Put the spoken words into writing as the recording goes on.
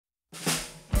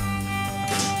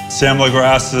Sam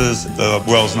LaGrassa is the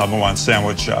world's #1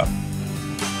 sandwich shop.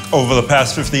 Over the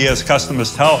past 50 years,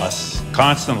 customers tell us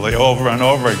constantly, over and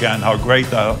over again, how great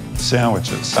the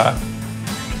sandwiches are.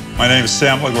 My name is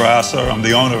Sam LaGrassa. I'm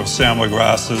the owner of Sam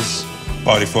LaGrassa's,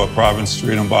 44 Province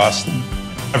Street in Boston.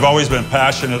 I've always been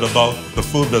passionate about the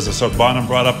food business. I was born and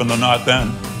brought up in the North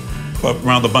End, but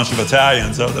around a bunch of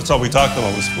Italians. That's all we talked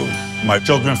about was food. My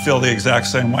children feel the exact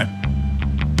same way.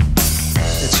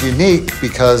 It's unique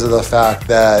because of the fact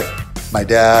that my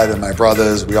dad and my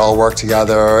brothers, we all work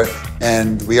together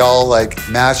and we all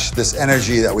match this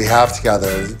energy that we have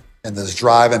together and this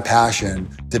drive and passion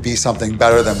to be something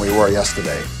better than we were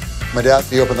yesterday. My dad,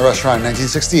 he opened the restaurant in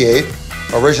 1968.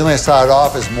 Originally, it started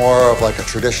off as more of a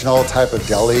traditional type of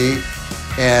deli.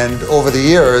 And over the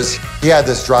years, he had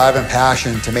this drive and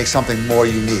passion to make something more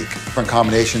unique. Different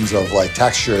combinations of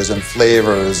textures and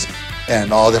flavors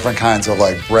and all different kinds of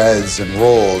breads and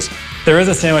rolls. There is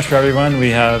a sandwich for everyone.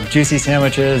 We have juicy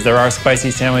sandwiches, there are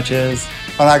spicy sandwiches.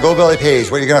 On our Goldbelly page,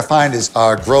 what you're gonna find is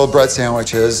our grilled bread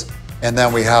sandwiches, and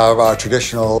then we have our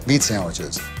traditional meat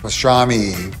sandwiches.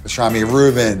 Pastrami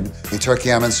Reubens, the turkey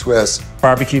ham and Swiss.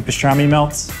 Barbecue pastrami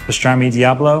melts, Pastrami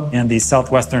Diablo, and the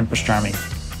southwestern pastrami.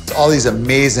 All these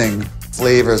amazing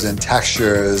flavors and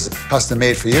textures, custom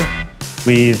made for you.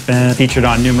 We've been featured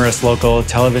on numerous local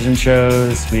television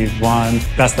shows. We've won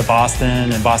Best of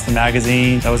Boston and Boston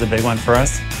Magazine. That was a big one for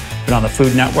us. Been on the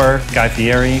Food Network, Guy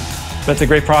Fieri. But it's a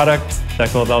great product that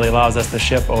Goldbelly allows us to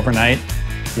ship overnight.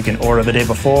 You can order the day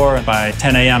before, and by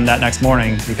 10 a.m. that next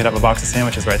morning, you could have a box of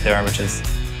sandwiches right there, which is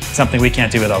something we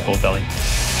can't do without Goldbelly.